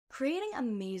Creating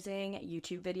amazing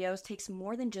YouTube videos takes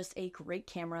more than just a great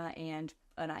camera and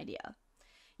an idea.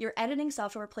 Your editing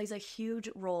software plays a huge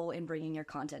role in bringing your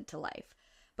content to life.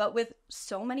 But with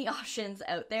so many options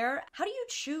out there, how do you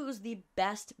choose the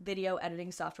best video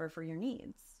editing software for your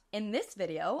needs? In this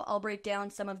video, I'll break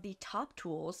down some of the top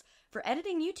tools for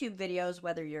editing YouTube videos,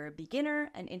 whether you're a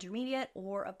beginner, an intermediate,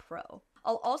 or a pro.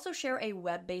 I'll also share a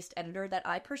web-based editor that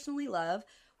I personally love,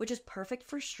 which is perfect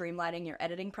for streamlining your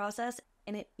editing process,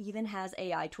 and it even has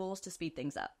AI tools to speed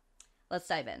things up. Let's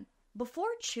dive in. Before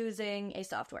choosing a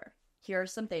software, here are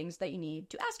some things that you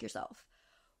need to ask yourself.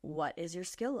 What is your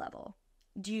skill level?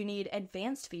 Do you need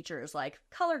advanced features like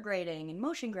color grading and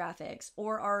motion graphics,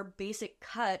 or are basic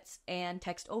cuts and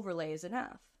text overlays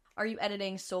enough? Are you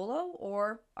editing solo,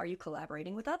 or are you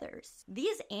collaborating with others?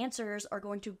 These answers are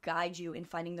going to guide you in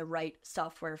finding the right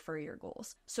software for your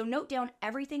goals. So note down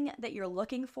everything that you're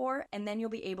looking for, and then you'll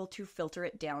be able to filter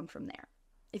it down from there.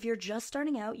 If you're just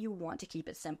starting out, you want to keep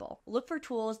it simple. Look for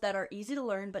tools that are easy to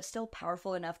learn but still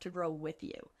powerful enough to grow with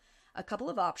you. A couple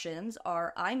of options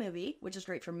are iMovie, which is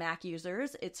great for Mac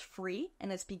users. It's free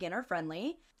and it's beginner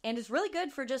friendly, and it's really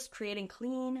good for just creating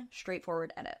clean,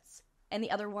 straightforward edits. And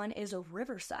the other one is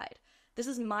Riverside. This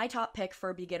is my top pick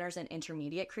for beginners and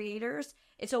intermediate creators.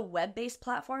 It's a web-based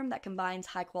platform that combines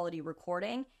high-quality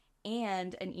recording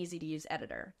and an easy-to-use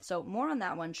editor. So more on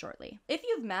that one shortly. If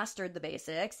you've mastered the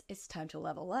basics, it's time to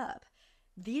level up.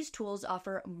 These tools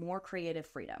offer more creative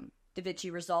freedom.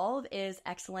 DaVinci Resolve is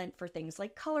excellent for things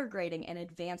like color grading and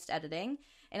advanced editing,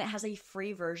 and it has a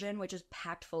free version which is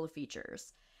packed full of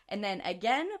features. And then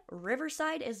again,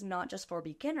 Riverside is not just for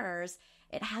beginners.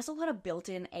 It has a lot of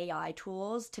built-in AI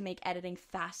tools to make editing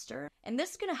faster, and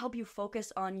this is going to help you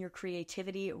focus on your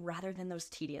creativity rather than those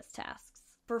tedious tasks.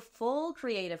 For full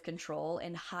creative control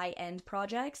in high-end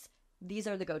projects, these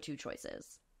are the go-to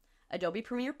choices. Adobe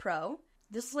Premiere Pro.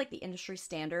 This is like the industry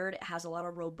standard. It has a lot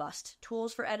of robust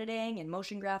tools for editing and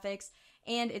motion graphics,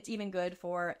 and it's even good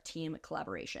for team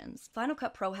collaborations. Final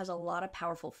Cut Pro has a lot of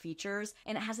powerful features,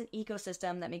 and it has an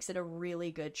ecosystem that makes it a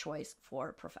really good choice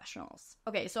for professionals.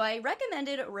 Okay, so I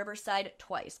recommended Riverside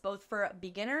twice, both for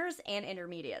beginners and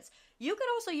intermediates. You could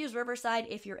also use Riverside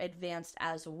if you're advanced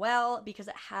as well, because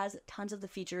it has tons of the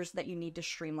features that you need to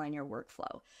streamline your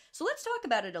workflow. So let's talk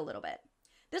about it a little bit.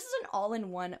 This is an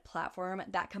all-in-one platform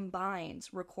that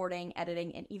combines recording,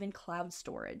 editing, and even cloud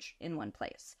storage in one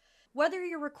place. Whether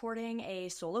you're recording a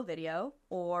solo video,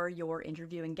 or you're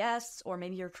interviewing guests, or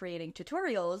maybe you're creating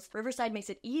tutorials, Riverside makes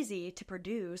it easy to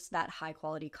produce that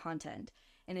high-quality content.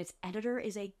 And its editor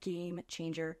is a game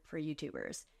changer for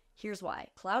YouTubers. Here's why.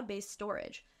 Cloud-based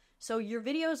storage. So your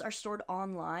videos are stored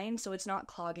online, so it's not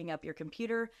clogging up your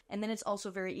computer, and then it's also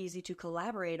very easy to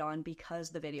collaborate on because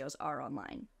the videos are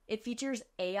online. It features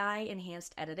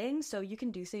AI-enhanced editing, so you can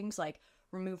do things like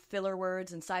remove filler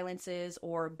words and silences,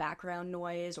 or background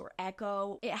noise, or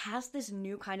echo. It has this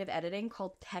new kind of editing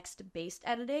called text-based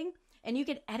editing, and you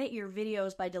can edit your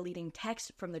videos by deleting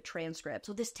text from the transcript.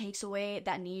 So this takes away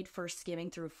that need for skimming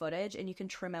through footage, and you can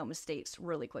trim out mistakes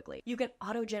really quickly. You can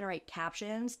auto-generate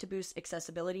captions to boost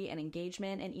accessibility and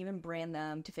engagement, and even brand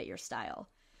them to fit your style.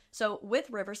 So with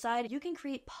Riverside, you can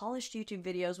create polished YouTube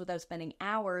videos without spending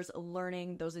hours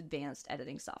learning those advanced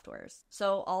editing softwares.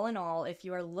 So all in all, if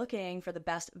you are looking for the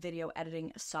best video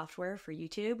editing software for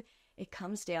YouTube, it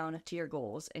comes down to your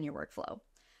goals and your workflow.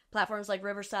 Platforms like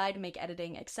Riverside make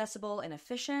editing accessible and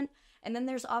efficient, and then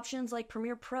there's options like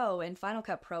Premiere Pro and Final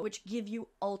Cut Pro, which give you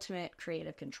ultimate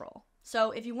creative control.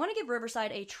 So if you want to give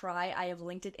Riverside a try, I have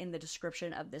linked it in the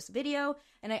description of this video,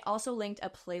 and I also linked a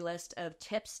playlist of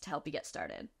tips to help you get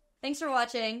started. Thanks for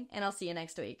watching, and I'll see you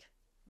next week.